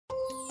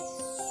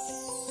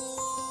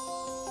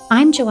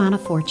I'm Joanna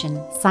Fortune,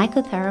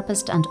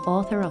 psychotherapist and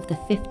author of the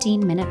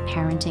 15-Minute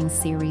Parenting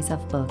series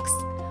of books.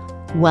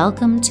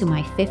 Welcome to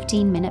my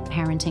 15-Minute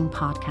Parenting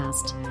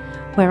podcast,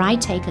 where I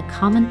take a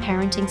common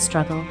parenting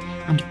struggle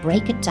and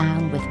break it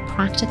down with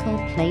practical,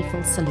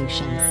 playful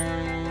solutions.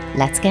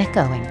 Let's get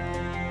going.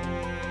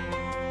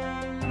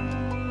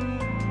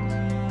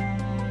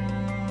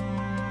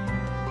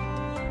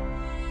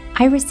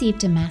 I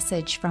received a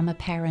message from a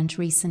parent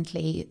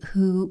recently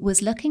who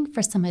was looking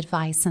for some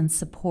advice and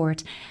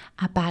support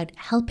about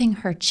helping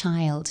her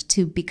child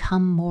to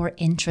become more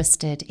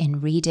interested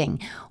in reading,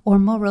 or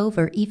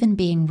moreover, even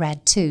being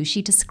read to.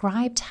 She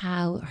described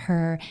how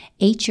her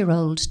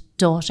 8-year-old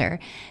daughter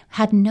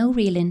had no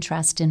real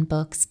interest in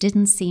books,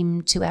 didn't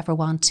seem to ever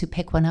want to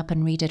pick one up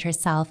and read it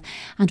herself.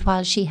 And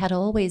while she had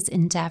always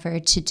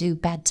endeavoured to do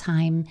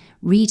bedtime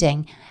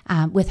reading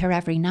with her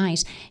every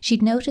night,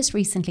 she'd noticed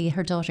recently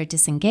her daughter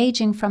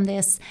disengaging from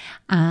this.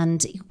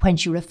 And when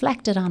she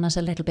reflected on it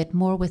a little bit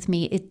more with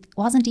me, it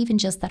wasn't even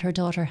just that her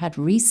daughter had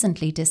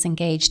recently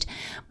disengaged,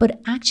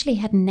 but actually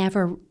had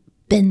never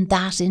been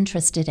that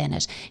interested in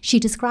it. She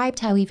described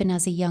how even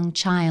as a young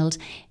child,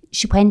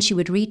 when she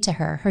would read to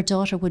her, her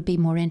daughter would be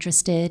more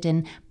interested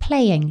in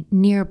playing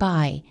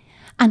nearby.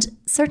 And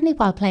certainly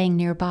while playing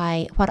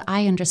nearby, what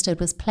I understood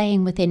was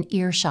playing within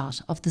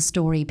earshot of the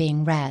story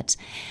being read.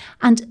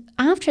 And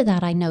after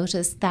that, I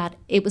noticed that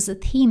it was a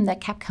theme that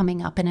kept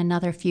coming up in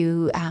another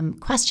few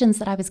questions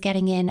that I was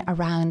getting in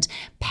around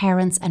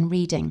parents and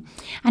reading.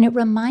 And it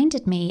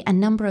reminded me a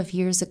number of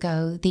years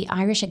ago, the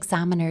Irish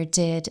Examiner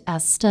did a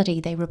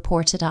study they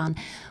reported on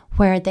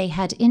where they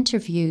had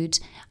interviewed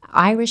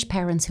Irish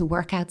parents who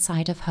work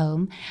outside of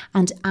home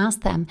and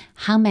asked them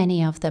how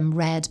many of them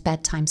read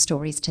bedtime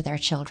stories to their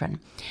children.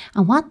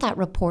 And what that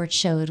report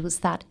showed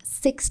was that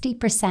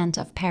 60%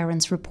 of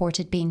parents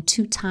reported being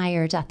too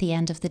tired at the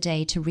end of the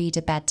day to read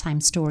a bedtime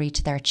story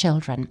to their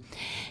children.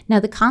 Now,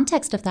 the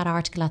context of that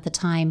article at the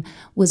time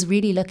was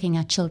really looking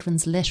at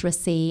children's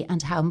literacy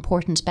and how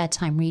important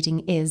bedtime reading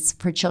is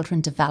for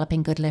children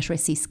developing good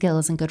literacy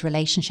skills and good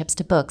relationships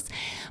to books.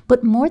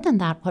 But more than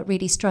that, what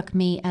really struck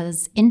me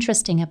as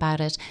interesting about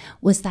it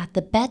was that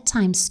the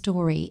bedtime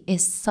story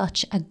is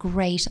such a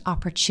great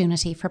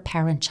opportunity for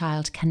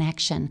parent-child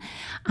connection.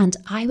 And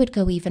I would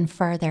go even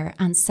further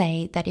and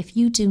say that if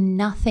you do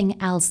nothing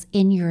else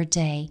in your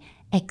day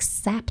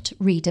except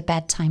read a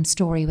bedtime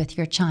story with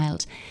your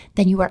child,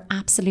 then you are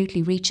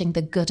absolutely reaching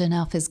the good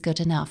enough is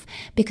good enough,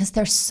 because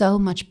there's so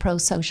much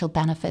pro-social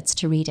benefits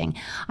to reading.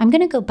 I'm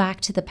going to go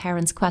back to the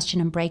parents' question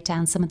and break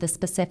down some of the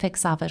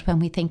specifics of it when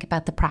we think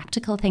about the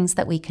practical things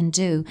that we can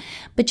do.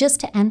 But just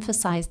to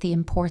emphasize the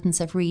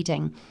importance of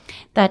reading,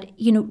 that,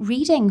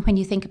 reading, when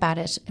you think about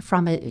it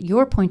from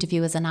your point of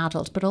view as an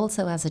adult, but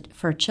also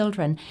for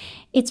children,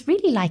 it's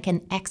really like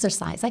an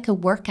exercise, like a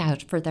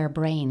workout for their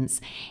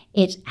brains.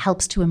 It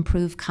helps to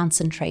improve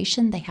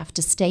concentration. They have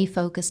to stay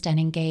focused and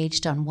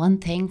engaged on one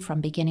thing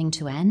from beginning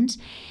to end.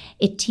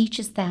 It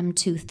teaches them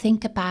to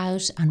think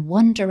about and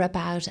wonder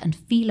about and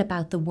feel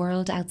about the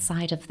world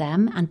outside of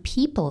them and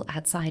people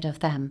outside of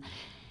them.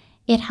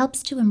 It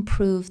helps to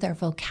improve their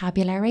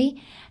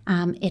vocabulary.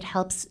 It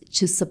helps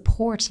to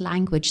support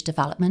language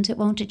development. It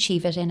won't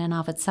achieve it in and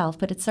of itself,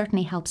 but it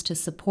certainly helps to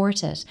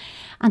support it.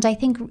 And I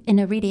think in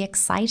a really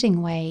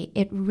exciting way,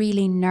 it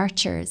really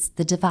nurtures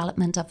the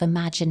development of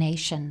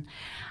imagination.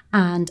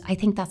 And I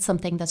think that's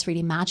something that's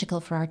really magical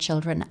for our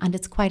children. And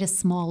it's quite a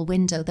small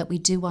window that we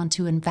do want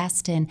to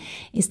invest in,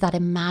 is that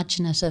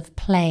imaginative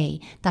play,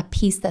 that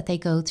piece that they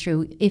go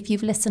through. If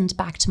you've listened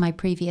back to my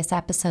previous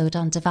episode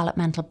on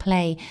developmental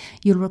play,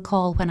 you'll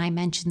recall when I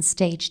mentioned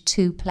stage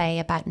 2 play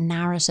about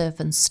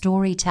narrative and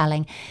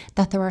storytelling,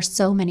 that there are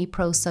so many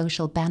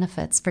pro-social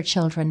benefits for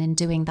children in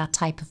doing that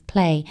type of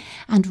play.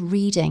 And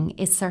reading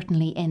is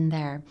certainly in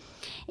there.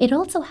 It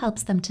also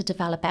helps them to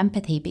develop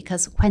empathy,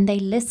 because when they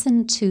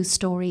listen to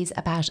stories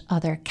about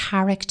other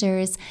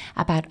characters,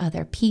 about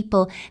other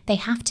people, they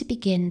have to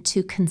begin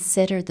to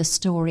consider the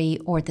story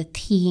or the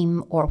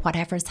theme or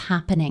whatever's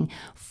happening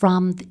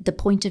from the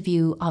point of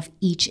view of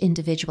each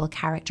individual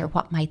character.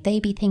 What might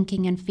they be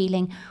thinking and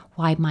feeling?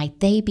 Why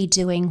might they be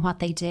doing what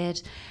they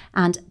did?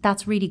 And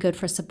that's really good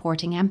for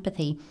supporting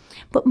empathy.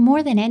 But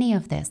more than any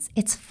of this,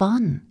 it's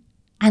fun.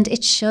 And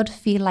it should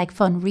feel like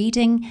fun.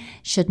 Reading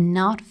should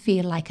not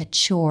feel like a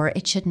chore.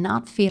 It should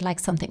not feel like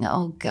something,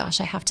 oh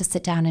gosh, I have to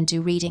sit down and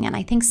do reading. And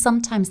I think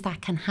sometimes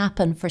that can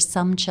happen for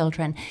some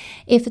children.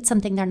 If it's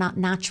something they're not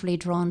naturally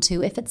drawn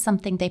to, if it's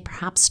something they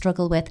perhaps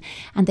struggle with,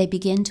 and they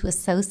begin to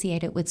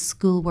associate it with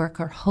schoolwork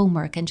or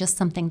homework and just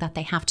something that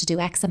they have to do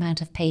X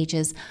amount of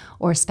pages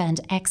or spend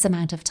X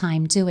amount of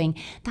time doing,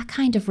 that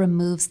kind of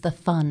removes the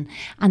fun.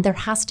 And there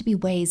has to be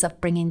ways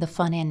of bringing the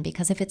fun in,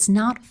 because if it's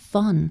not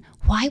fun,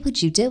 why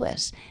would you do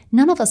it? it.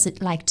 None of us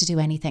like to do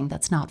anything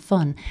that's not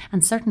fun,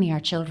 and certainly our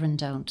children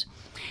don't.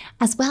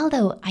 As well,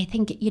 though, I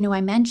think,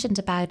 I mentioned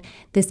about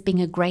this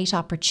being a great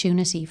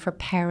opportunity for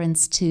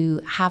parents to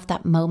have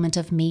that moment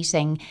of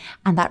meeting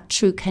and that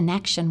true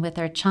connection with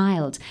their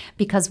child.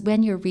 Because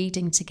when you're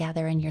reading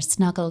together and you're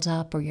snuggled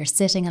up or you're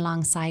sitting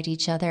alongside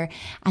each other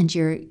and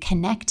you're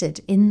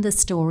connected in the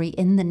story,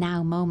 in the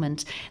now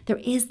moment,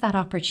 there is that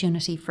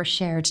opportunity for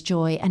shared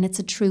joy, and it's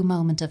a true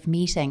moment of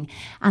meeting.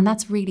 And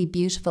that's really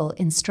beautiful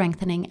in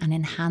strengthening and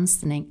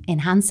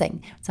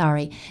enhancing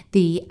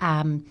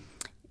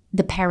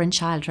the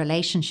parent-child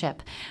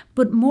relationship.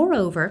 But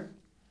moreover,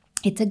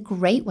 it's a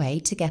great way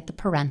to get the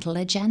parental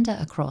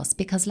agenda across,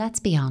 because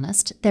let's be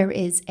honest, there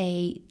is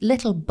a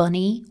little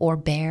bunny or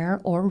bear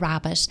or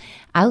rabbit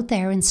out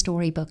there in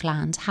storybook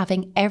land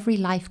having every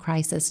life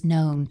crisis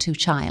known to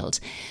child.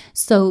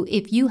 So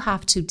if you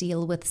have to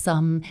deal with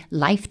some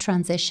life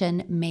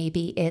transition,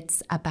 maybe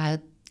it's about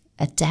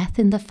a death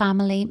in the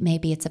family,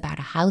 maybe it's about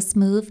a house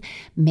move,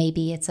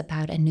 maybe it's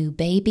about a new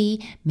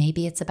baby,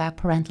 maybe it's about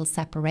parental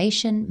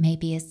separation,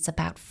 maybe it's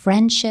about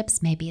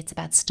friendships, maybe it's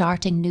about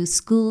starting new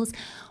schools.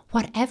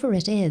 Whatever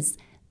it is,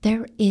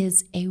 there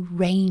is a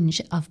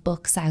range of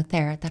books out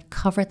there that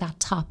cover that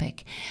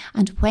topic.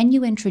 And when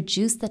you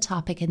introduce the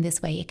topic in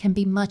this way, it can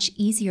be much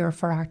easier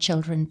for our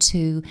children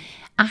to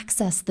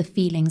access the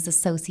feelings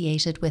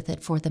associated with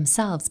it for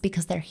themselves,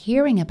 because they're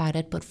hearing about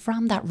it, but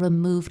from that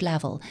removed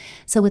level.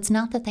 So it's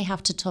not that they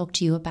have to talk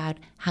to you about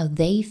how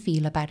they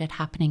feel about it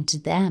happening to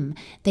them.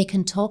 They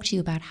can talk to you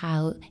about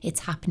how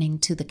it's happening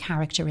to the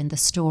character in the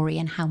story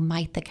and how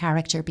might the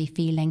character be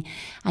feeling.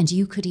 And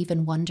you could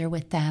even wonder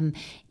with them,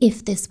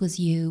 if this was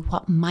you,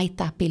 what might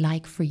that be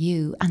like for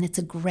you? And it's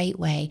a great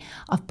way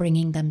of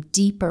bringing them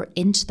deeper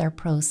into their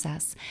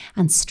process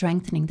and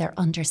strengthening their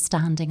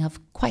understanding of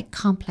quite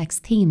complex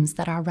themes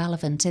that are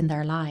relevant in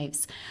their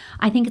lives.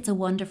 I think it's a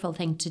wonderful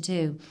thing to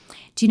do.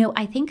 Do you know,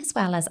 I think as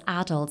well as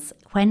adults,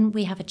 when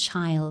we have a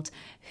child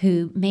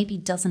who maybe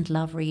doesn't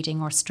love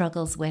reading or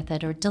struggles with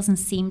it or doesn't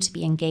seem to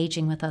be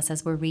engaging with us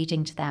as we're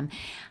reading to them,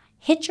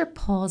 hit your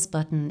pause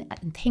button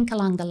and think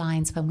along the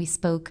lines when we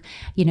spoke,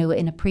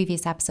 in a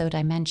previous episode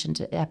I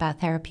mentioned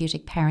about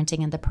therapeutic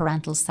parenting and the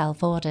parental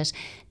self-audit.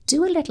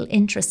 Do a little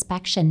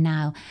introspection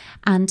now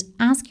and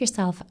ask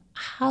yourself,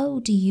 how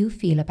do you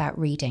feel about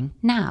reading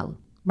now?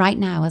 Right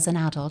now as an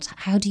adult,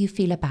 how do you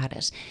feel about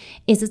it?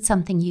 Is it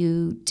something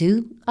you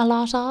do a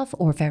lot of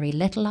or very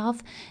little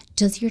of?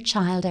 Does your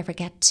child ever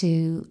get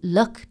to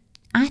look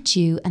at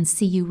you and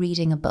see you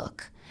reading a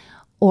book?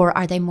 Or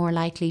are they more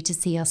likely to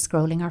see us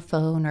scrolling our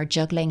phone or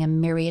juggling a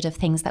myriad of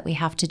things that we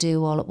have to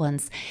do all at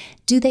once?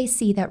 Do they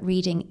see that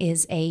reading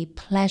is a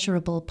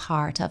pleasurable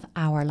part of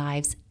our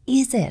lives?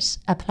 Is it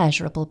a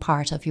pleasurable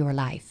part of your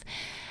life?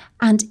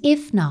 And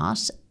if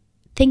not,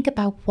 think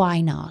about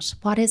why not.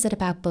 What is it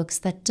about books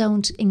that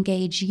don't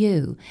engage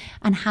you?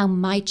 And how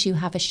might you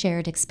have a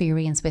shared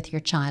experience with your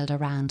child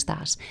around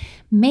that?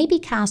 Maybe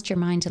cast your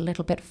mind a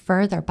little bit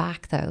further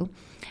back though,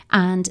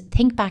 and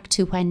think back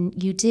to when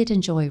you did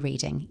enjoy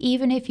reading,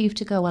 even if you have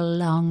to go a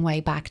long way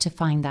back to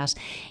find that.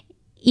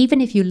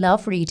 Even if you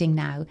love reading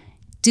now,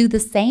 do the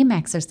same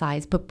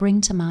exercise, but bring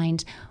to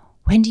mind,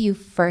 when do you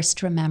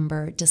first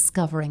remember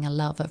discovering a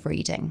love of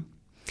reading?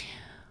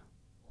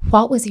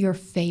 What was your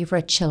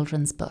favourite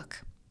children's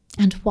book?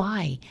 And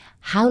why?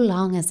 How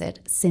long is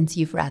it since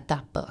you've read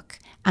that book?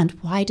 And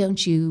why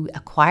don't you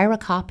acquire a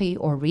copy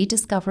or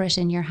rediscover it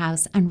in your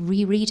house and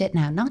reread it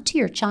now? Not to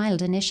your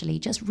child initially,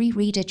 just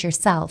reread it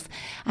yourself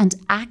and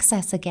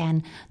access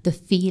again the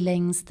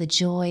feelings, the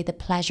joy, the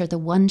pleasure, the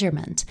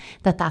wonderment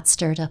that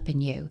stirred up in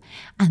you.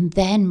 And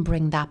then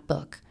bring that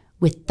book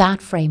with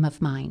that frame of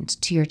mind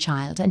to your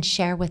child and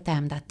share with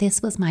them that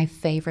this was my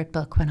favorite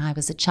book when I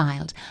was a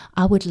child.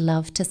 I would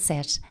love to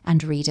sit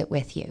and read it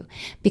with you,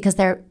 because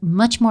they're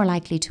much more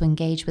likely to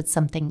engage with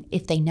something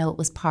if they know it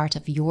was part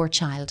of your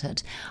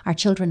childhood. Our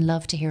children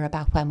love to hear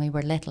about when we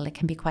were little. It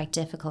can be quite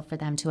difficult for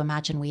them to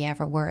imagine we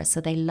ever were, so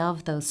they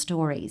love those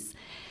stories.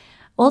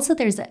 Also,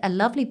 there's a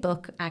lovely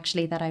book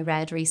actually that I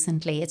read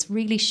recently. It's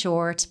really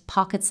short,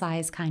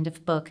 pocket-sized kind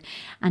of book,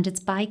 and it's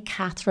by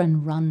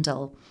Catherine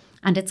Rundle.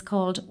 And it's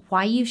called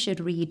Why You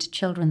Should Read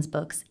Children's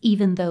Books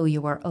Even Though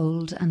You Are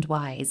Old and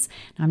Wise.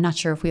 Now, I'm not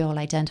sure if we all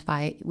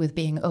identify with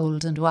being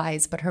old and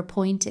wise, but her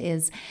point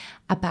is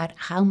about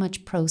how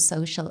much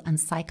pro-social and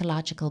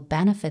psychological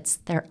benefits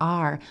there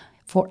are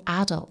for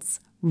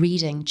adults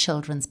reading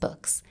children's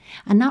books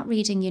and not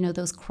reading,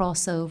 those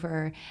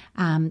crossover,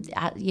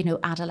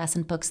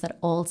 adolescent books that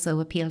also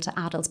appeal to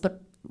adults,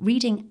 but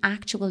reading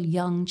actual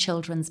young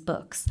children's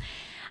books.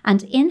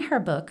 And in her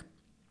book,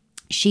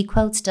 she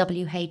quotes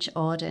W.H.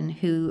 Auden,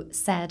 who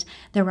said,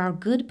 "There are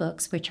good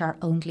books which are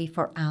only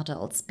for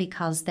adults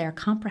because their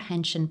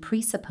comprehension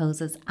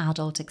presupposes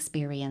adult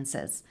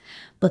experiences.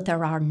 But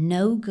there are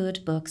no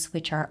good books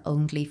which are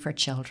only for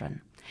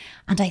children."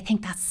 And I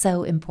think that's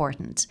so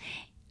important.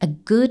 A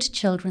good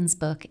children's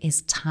book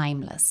is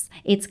timeless.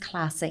 It's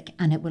classic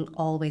and it will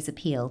always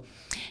appeal.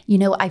 You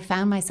know, I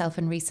found myself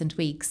in recent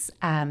weeks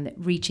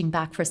reaching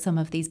back for some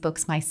of these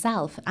books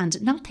myself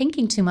and not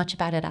thinking too much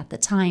about it at the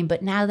time.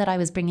 But now that I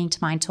was bringing to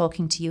mind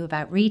talking to you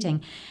about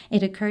reading,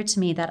 it occurred to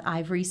me that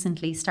I've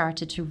recently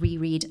started to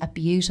reread a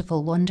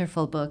beautiful,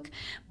 wonderful book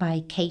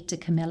by Kate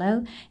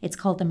DiCamillo. It's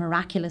called The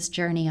Miraculous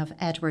Journey of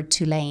Edward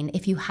Tulane.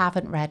 If you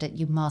haven't read it,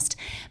 you must,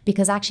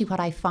 because actually what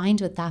I find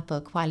with that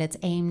book, while it's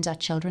aimed at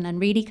children and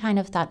really kind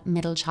of that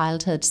middle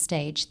childhood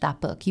stage,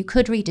 that book, you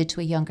could read it to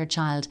a younger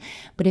child,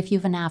 but if you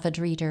have an avid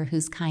reader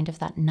who's kind of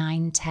that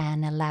 9,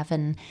 10,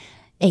 11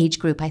 age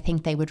group, I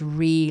think they would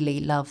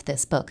really love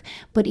this book.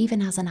 But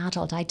even as an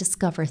adult, I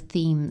discover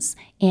themes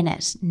in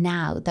it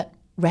now that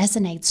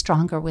resonate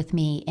stronger with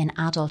me in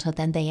adulthood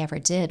than they ever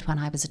did when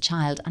I was a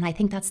child. And I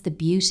think that's the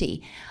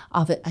beauty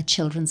of a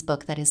children's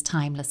book that is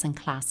timeless and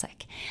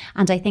classic.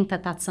 And I think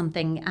that that's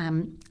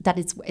something that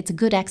it's a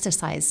good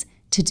exercise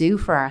to do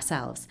for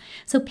ourselves.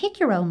 So pick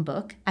your own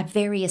book at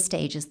various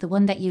stages, the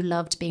one that you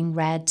loved being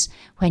read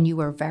when you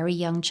were a very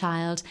young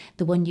child,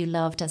 the one you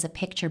loved as a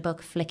picture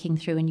book flicking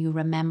through and you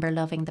remember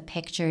loving the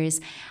pictures,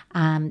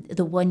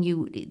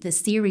 the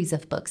series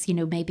of books, you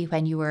know, maybe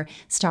when you were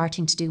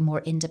starting to do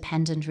more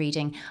independent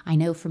reading. I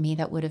know for me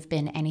that would have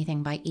been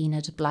anything by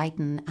Enid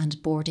Blyton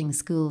and boarding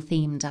school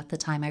themed at the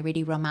time. I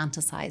really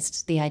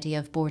romanticized the idea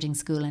of boarding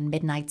school and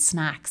midnight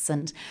snacks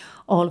and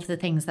all of the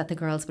things that the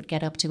girls would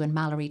get up to in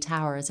Mallory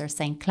Towers or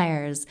St.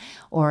 Clair's,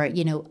 or,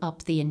 you know,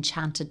 up the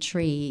enchanted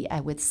tree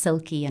with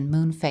Silky and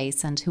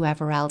Moonface and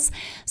whoever else.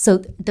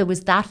 So there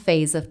was that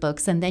phase of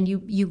books, and then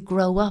you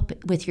grow up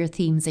with your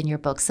themes in your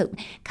books. So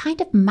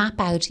kind of map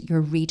out your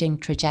reading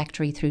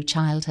trajectory through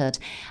childhood,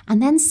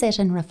 and then sit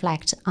and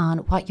reflect on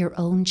what your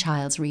own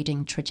child's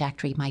reading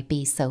trajectory might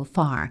be so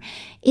far.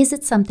 Is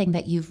it something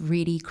that you've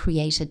really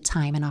created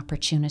time and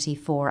opportunity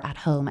for at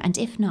home? And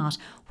if not,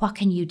 what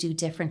can you do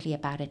differently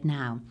about it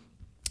now?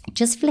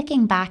 Just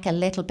flicking back a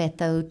little bit,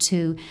 though,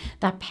 to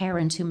that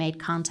parent who made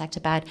contact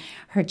about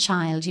her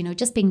child, you know,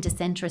 just being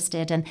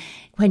disinterested. And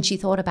when she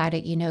thought about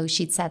it, you know,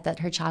 she'd said that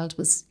her child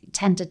was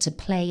tended to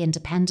play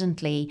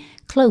independently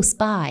close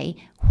by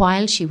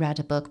while she read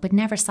a book, but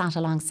never sat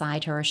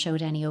alongside her or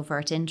showed any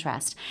overt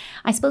interest.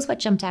 I suppose what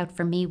jumped out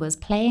for me was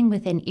playing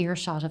within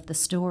earshot of the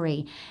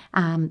story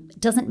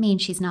doesn't mean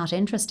she's not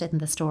interested in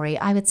the story.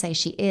 I would say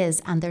she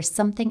is, and there's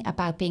something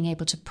about being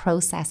able to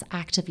process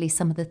actively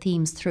some of the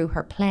themes through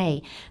her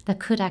play that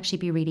could actually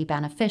be really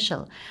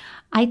beneficial.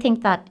 I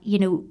think that, you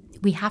know,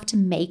 we have to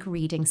make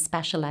reading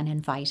special and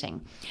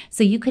inviting.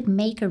 So you could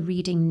make a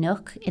reading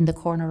nook in the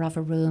corner of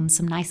a room,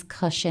 some nice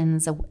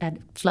cushions, a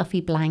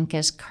fluffy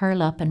blanket,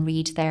 curl up and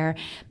read there,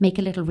 make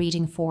a little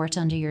reading fort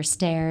under your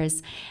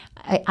stairs.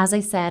 As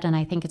I said, and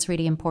I think it's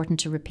really important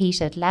to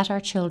repeat it, let our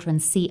children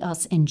see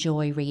us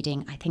enjoy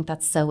reading. I think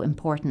that's so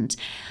important.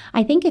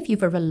 I think if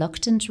you've a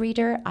reluctant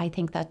reader, I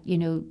think that, you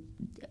know,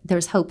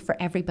 there's hope for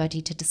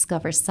everybody to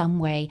discover some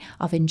way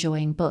of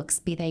enjoying books,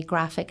 be they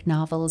graphic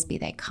novels, be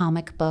they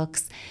comic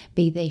books,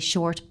 be they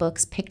short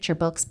books, picture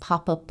books,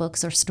 pop-up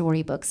books, or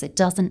storybooks. It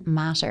doesn't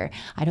matter.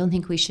 I don't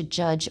think we should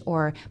judge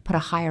or put a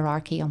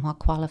hierarchy on what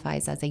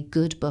qualifies as a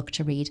good book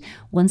to read.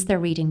 Once they're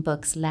reading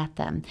books, let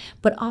them.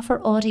 But offer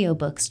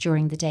audiobooks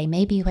during the day,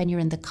 maybe when you're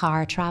in the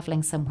car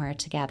traveling somewhere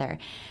together.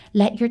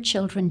 Let your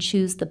children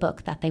choose the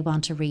book that they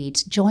want to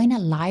read. Join a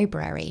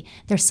library.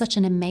 There's such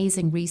an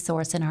amazing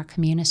resource in our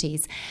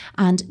communities.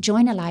 And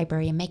join a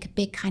library and make a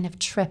big kind of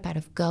trip out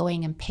of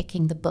going and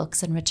picking the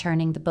books and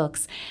returning the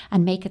books,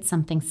 and make it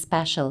something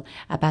special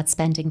about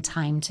spending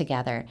time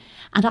together.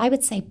 And I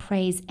would say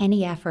praise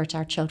any effort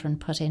our children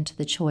put into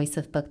the choice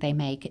of book they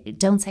make.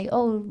 Don't say,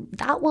 oh,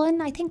 that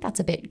one, I think that's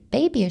a bit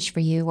babyish for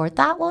you, or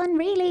that one,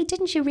 really,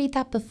 didn't you read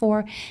that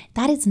before?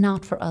 That is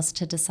not for us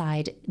to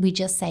decide. We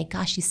just say,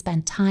 gosh, you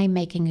spent time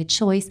making a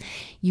choice.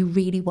 You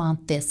really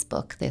want this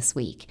book this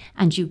week,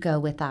 and you go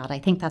with that. I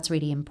think that's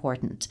really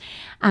important.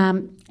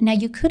 Now,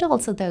 you could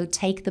also, though,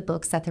 take the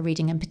books that they're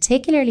reading, and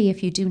particularly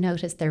if you do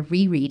notice they're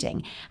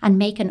rereading, and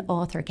make an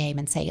author game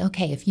and say,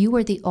 okay, if you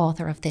were the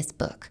author of this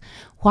book,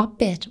 what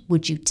bit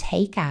would you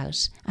take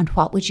out and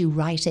what would you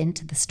write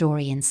into the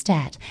story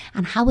instead?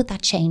 And how would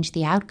that change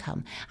the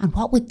outcome? And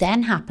what would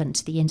then happen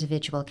to the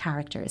individual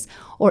characters?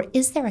 Or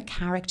is there a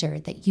character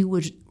that you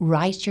would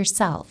write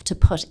yourself to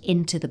put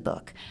into the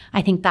book?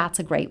 I think that's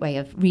a great way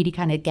of really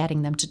kind of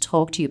getting them to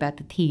talk to you about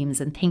the themes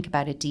and think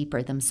about it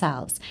deeper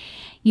themselves.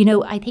 You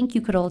know, I think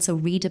you could also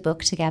read a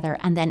book together,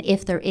 and then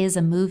if there is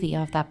a movie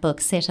of that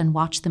book, sit and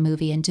watch the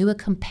movie and do a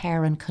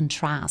compare and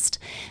contrast.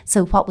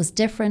 So what was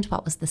different,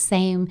 what was the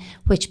same,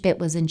 which bit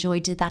was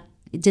enjoyed,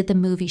 did the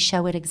movie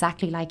show it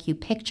exactly like you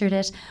pictured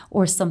it,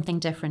 or something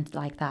different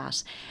like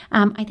that?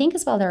 I think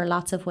as well there are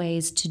lots of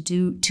ways to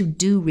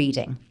do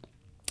reading.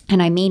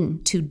 And I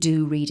mean to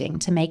do reading,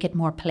 to make it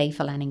more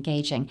playful and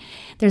engaging.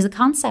 There's a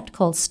concept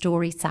called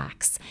story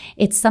sacks.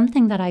 It's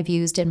something that I've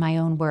used in my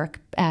own work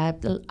a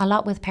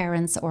lot with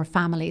parents or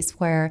families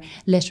where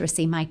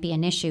literacy might be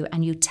an issue,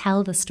 and you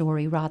tell the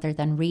story rather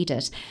than read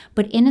it.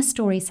 But in a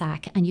story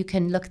sack, and you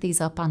can look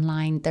these up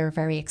online, there are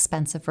very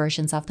expensive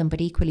versions of them,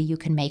 but equally you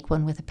can make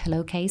one with a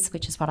pillowcase,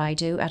 which is what I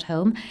do at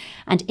home.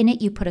 And in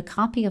it you put a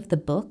copy of the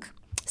book.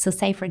 So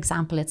say, for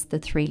example, it's The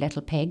Three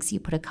Little Pigs. You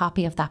put a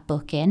copy of that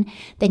book in.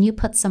 Then you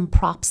put some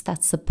props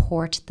that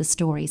support the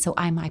story. So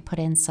I might put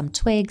in some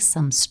twigs,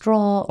 some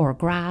straw or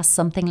grass,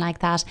 something like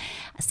that,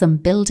 some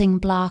building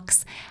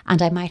blocks.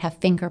 And I might have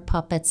finger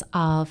puppets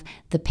of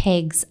the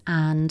pigs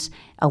and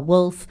a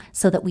wolf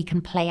so that we can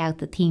play out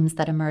the themes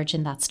that emerge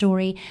in that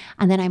story.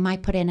 And then I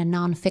might put in a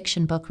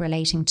non-fiction book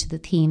relating to the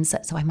themes.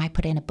 So I might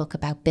put in a book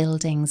about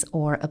buildings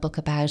or a book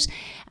about,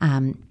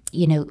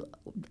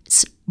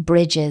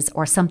 bridges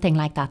or something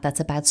like that, that's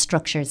about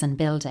structures and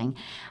building.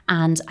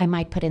 And I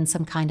might put in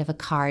some kind of a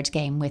card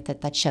game with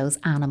it that shows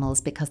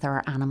animals, because there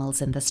are animals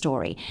in the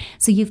story.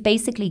 So you've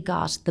basically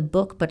got the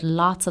book, but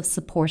lots of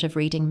supportive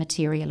reading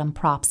material and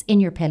props in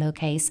your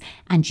pillowcase,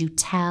 and you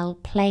tell,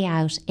 play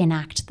out,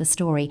 enact the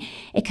story.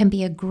 It can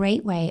be a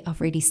great way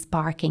of really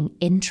sparking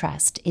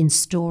interest in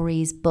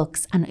stories,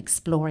 books, and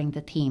exploring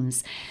the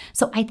themes.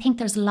 So I think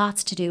there's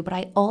lots to do, but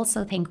I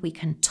also think we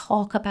can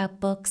talk about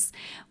books,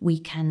 we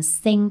can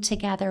sing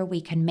together,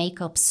 we can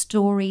make up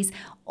stories,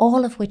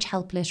 all of which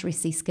help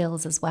literacy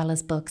skills as well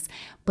as books.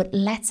 But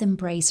let's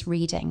embrace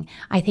reading.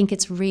 I think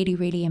it's really,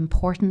 really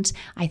important.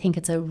 I think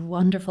it's a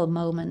wonderful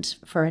moment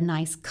for a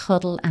nice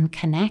cuddle and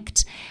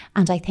connect.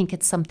 And I think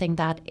it's something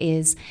that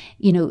is,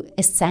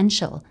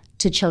 essential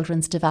to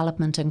children's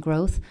development and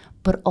growth,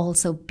 but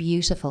also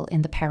beautiful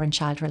in the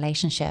parent-child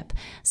relationship.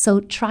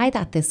 So try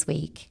that this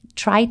week.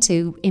 Try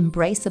to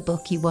embrace a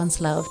book you once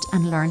loved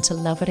and learn to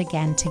love it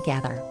again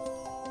together.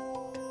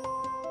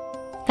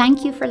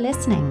 Thank you for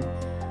listening.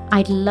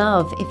 I'd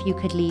love if you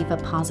could leave a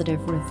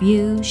positive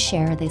review,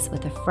 share this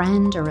with a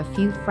friend or a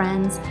few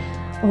friends,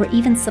 or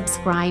even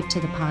subscribe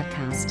to the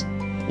podcast.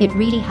 It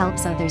really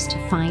helps others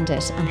to find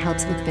it and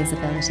helps with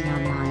visibility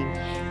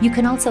online. You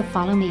can also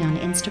follow me on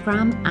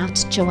Instagram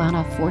at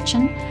Joanna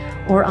Fortune,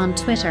 or on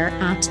Twitter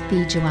at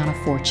the Joanna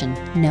Fortune,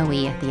 no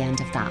E at the end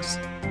of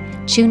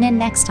that. Tune in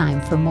next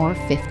time for more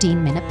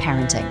 15-minute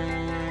parenting.